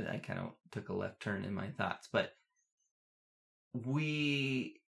don't know, I kind of took a left turn in my thoughts, but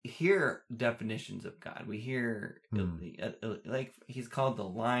we hear definitions of God. We hear, like, he's called the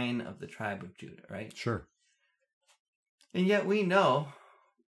Lion of the tribe of Judah, right? Sure. And yet we know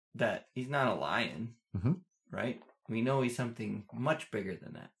that he's not a lion, right? We know he's something much bigger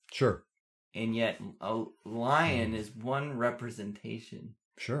than that. Sure. And yet a lion is one representation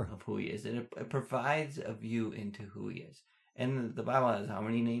sure. of who he is. And it provides a view into who he is. And the Bible has how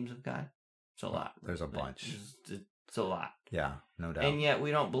many names of God? It's a lot. There's a bunch. It's a lot. Yeah, no doubt. And yet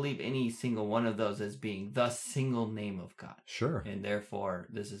we don't believe any single one of those as being the single name of God. Sure. And therefore,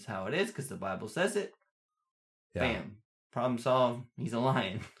 this is how it is because the Bible says it. Yeah. Bam. Problem solved. He's a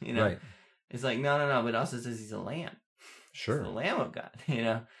lion. You know? Right. It's like, no. But it also says he's a lamb. Sure. He's the Lamb of God, you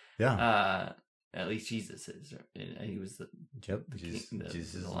know? Yeah. At least Jesus is. He was the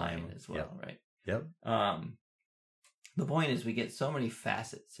Jesus the lion as well, right? Yep. The point is we get so many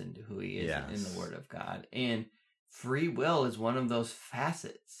facets into who he is in the Word of God. And free will is one of those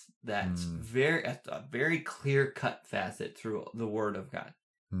facets that's a very clear-cut facet through the Word of God.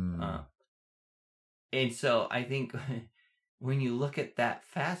 And so I think when you look at that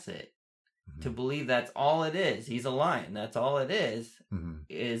facet, to believe that's all it is, he's a lion, that's all it is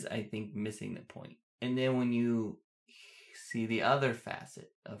I think missing the point. And then when you see the other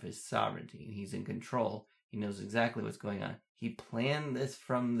facet of his sovereignty, and he's in control, he knows exactly what's going on. He planned this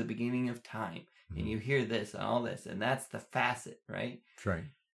from the beginning of time. And you hear this and all this, and that's the facet, right? Right.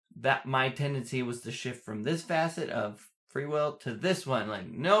 That my tendency was to shift from this facet of free will to this one, like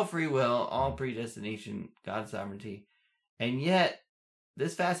no free will, all predestination, God's sovereignty. And yet,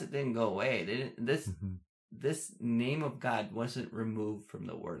 this facet didn't go away. This name of God wasn't removed from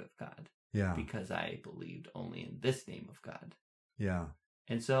the Word of God. Yeah. Because I believed only in this name of God. Yeah.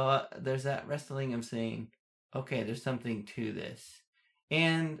 And so there's that wrestling of saying, okay, there's something to this.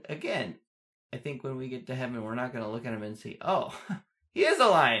 And again, I think when we get to heaven, we're not going to look at him and say, oh, he is a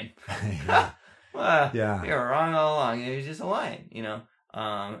lion. Well, you were wrong all along. He was just a lion, you know?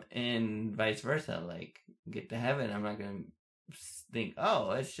 And vice versa. Like, get to heaven, I'm not going to think,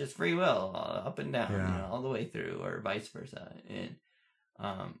 oh, it's just free will, up and down, you know, all the way through, or vice versa. And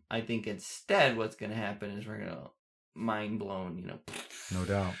I think instead what's going to happen is we're going to mind blown, you know. No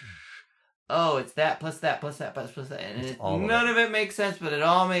doubt. Oh, it's that plus that plus that plus that. And none of it makes sense, but it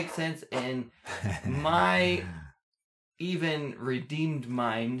all makes sense. And my even redeemed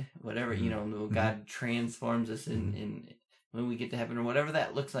mind, whatever, you know, God transforms us in when we get to heaven or whatever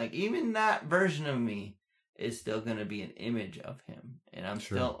that looks like, even that version of me is still going to be an image of him. And I'm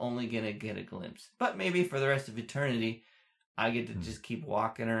still only going to get a glimpse. But maybe for the rest of eternity, I get to just keep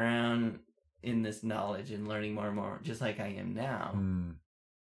walking around in this knowledge and learning more and more, just like I am now.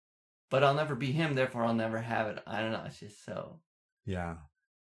 But I'll never be him, therefore I'll never have it. I don't know. It's just so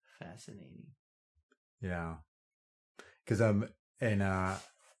fascinating. Yeah. Because I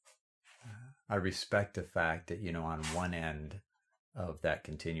respect the fact that, you know, on one end of that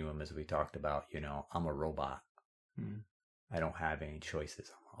continuum, as we talked about, you know, I'm a robot. I don't have any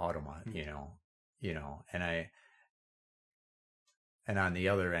choices. I'm an automat, you know, and on the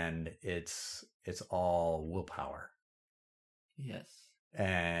other end, it's all willpower. Yes.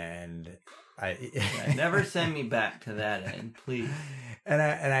 And never send me back to that end, please. And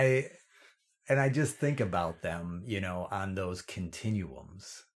I just think about them, you know, on those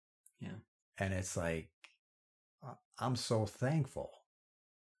continuums. Yeah. And it's like, I'm so thankful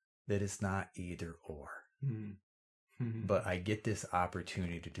that it's not either or. But I get this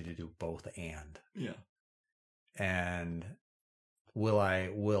opportunity to do both and. Yeah. And will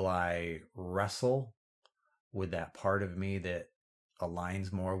I wrestle with that part of me that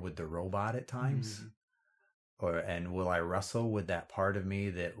aligns more with the robot at times? And will I wrestle with that part of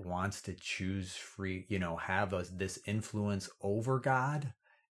me that wants to choose free, you know, have this influence over God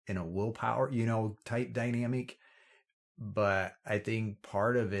in a willpower, you know, type dynamic? But I think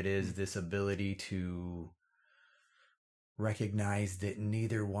part of it is this ability to recognize that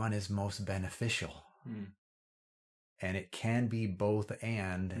neither one is most beneficial. And it can be both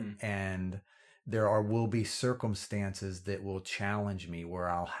and will be circumstances that will challenge me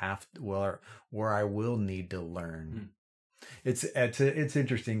where where I will need to learn. It's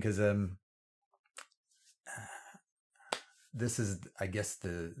interesting because this is, I guess,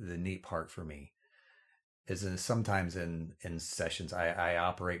 the neat part for me is sometimes in sessions I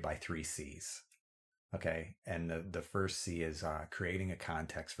operate by 3 C's. Okay, and the first C is creating a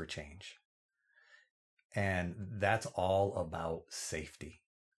context for change, and that's all about safety.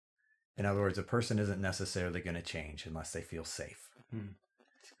 In other words, a person isn't necessarily going to change unless they feel safe.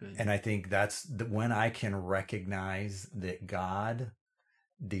 That's good. And I think that's when I can recognize that God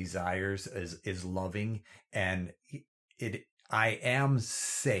desires is loving, and I am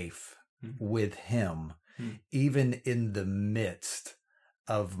safe with him, even in the midst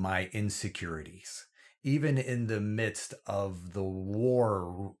of my insecurities, even in the midst of the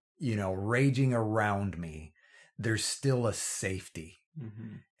war, raging around me. There's still a safety.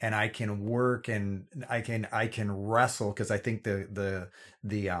 And I can work and I can wrestle, because I think the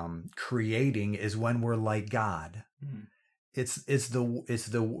creating is when we're like God. It's the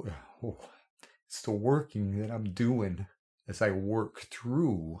working that I'm doing as I work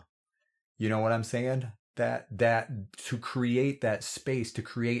through. You know what I'm saying? That to create that space, to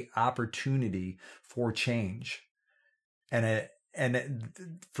create opportunity for change.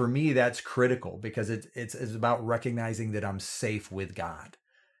 For me, that's critical, because it's about recognizing that I'm safe with God.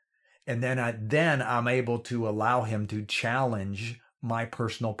 And then I'm able to allow him to challenge my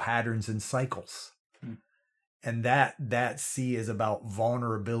personal patterns and cycles. And that C is about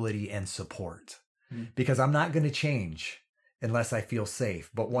vulnerability and support, because I'm not going to change unless I feel safe.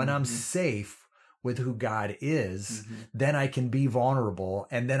 But when I'm safe with who God is, then I can be vulnerable,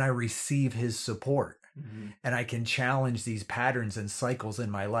 and then I receive his support. And I can challenge these patterns and cycles in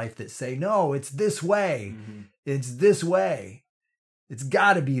my life that say, no, it's this way. It's this way. It's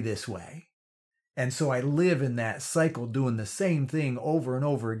got to be this way. And so I live in that cycle, doing the same thing over and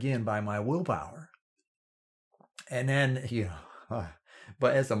over again by my willpower. And then,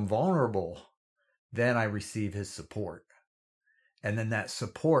 but as I'm vulnerable, then I receive his support. And then that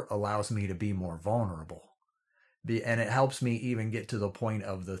support allows me to be more vulnerable. And it helps me even get to the point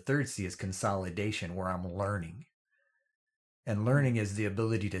of the third C is consolidation, where I'm learning. And learning is the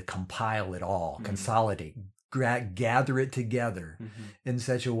ability to compile it all, consolidate, gather it together in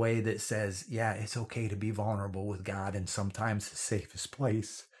such a way that says, yeah, it's okay to be vulnerable with God. And sometimes the safest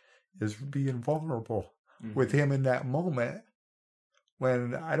place is being vulnerable with him in that moment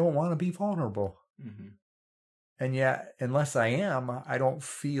when I don't want to be vulnerable. And yet, unless I am, I don't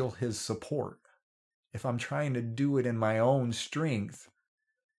feel his support. If I'm trying to do it in my own strength,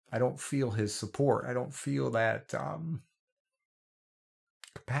 I don't feel his support. I don't feel that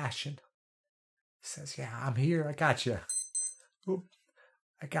compassion. He says, yeah, I'm here. I got you.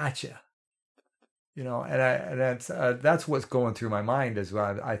 I got you. And that's what's going through my mind as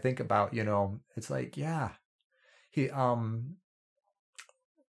well. I think about, it's like, yeah,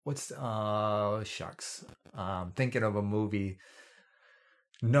 shucks. Thinking of a movie,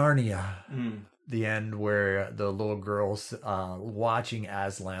 Narnia, the end, where the little girl's watching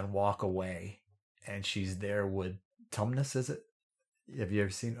Aslan walk away, and she's there with Tumnus, is it? Have you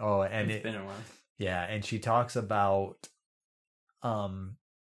ever seen? Oh, and it's been a while. Yeah, and she talks about God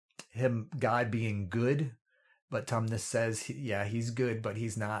being good, but Tumnus says, he's good, but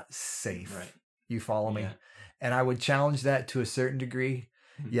he's not safe. Right. You follow me? And I would challenge that to a certain degree.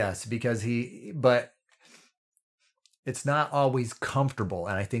 Yes, because but it's not always comfortable.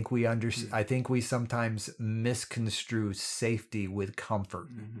 And I think I think we sometimes misconstrue safety with comfort.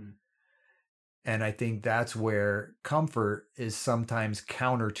 And I think that's where comfort is sometimes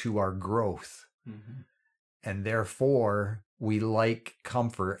counter to our growth. And therefore we like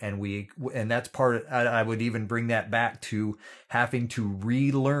comfort, and that's I would even bring that back to having to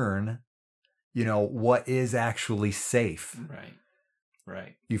relearn, what is actually safe.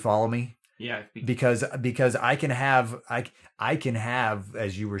 Right. You follow me? Yeah. Because I can have,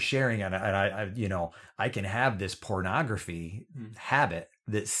 as you were sharing, and I can have this pornography habit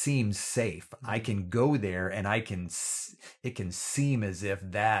that seems safe. I can go there, and it can seem as if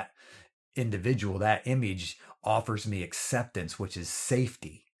that individual, that image offers me acceptance, which is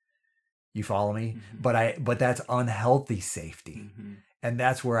safety. You follow me? But that's unhealthy safety. And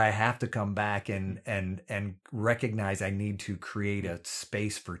that's where I have to come back and recognize I need to create a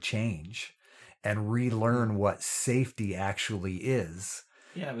space for change and relearn what safety actually is.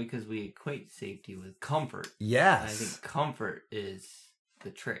 Yeah, because we equate safety with comfort. Yes. And I think comfort is the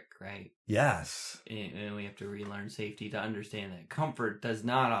trick, right? Yes. And we have to relearn safety to understand that comfort does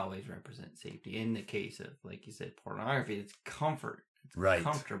not always represent safety. In the case of, like you said, pornography, it's comfort. It's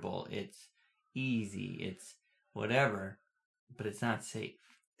comfortable. It's easy. It's whatever. But it's not safe.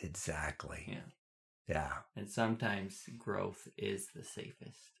 Exactly. Yeah. And sometimes growth is the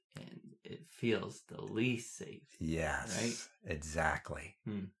safest, and it feels the least safe. Yes. Right? Exactly.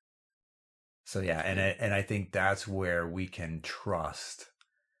 So and I think that's where we can trust,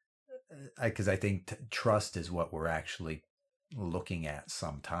 because I think trust is what we're actually looking at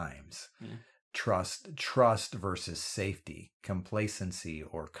sometimes. Trust versus safety, complacency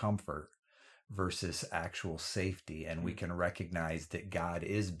or comfort versus actual safety. And we can recognize that God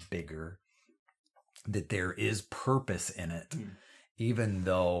is bigger, that there is purpose in it, even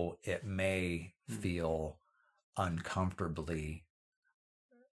though it may feel uncomfortably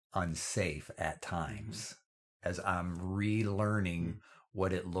unsafe at times as I'm relearning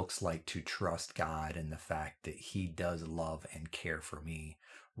what it looks like to trust God and the fact that he does love and care for me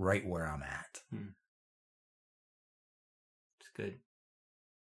right where I'm at. It's good.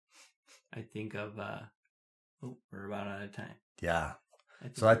 I think of, we're about out of time. Yeah.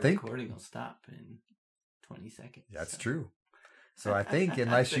 I think recording will stop in 20 seconds. That's true. So I think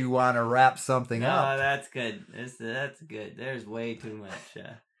unless you want to wrap something up. No, that's good. That's good. There's way too much.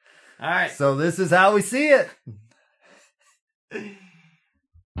 All right. So this is how we see it.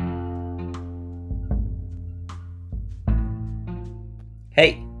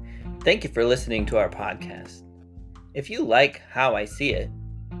 Hey, thank you for listening to our podcast. If you like How I See It,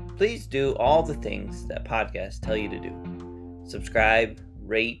 please do all the things that podcasts tell you to do. Subscribe,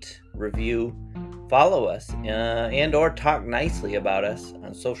 rate, review, follow us, and or talk nicely about us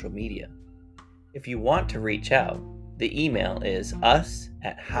on social media. If you want to reach out, the email is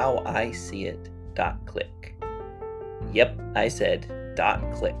us@howiseeit.click. Yep, I said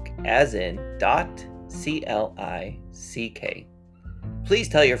 .click, as in .click. Please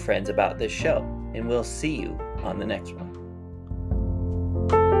tell your friends about this show, and we'll see you on the next one.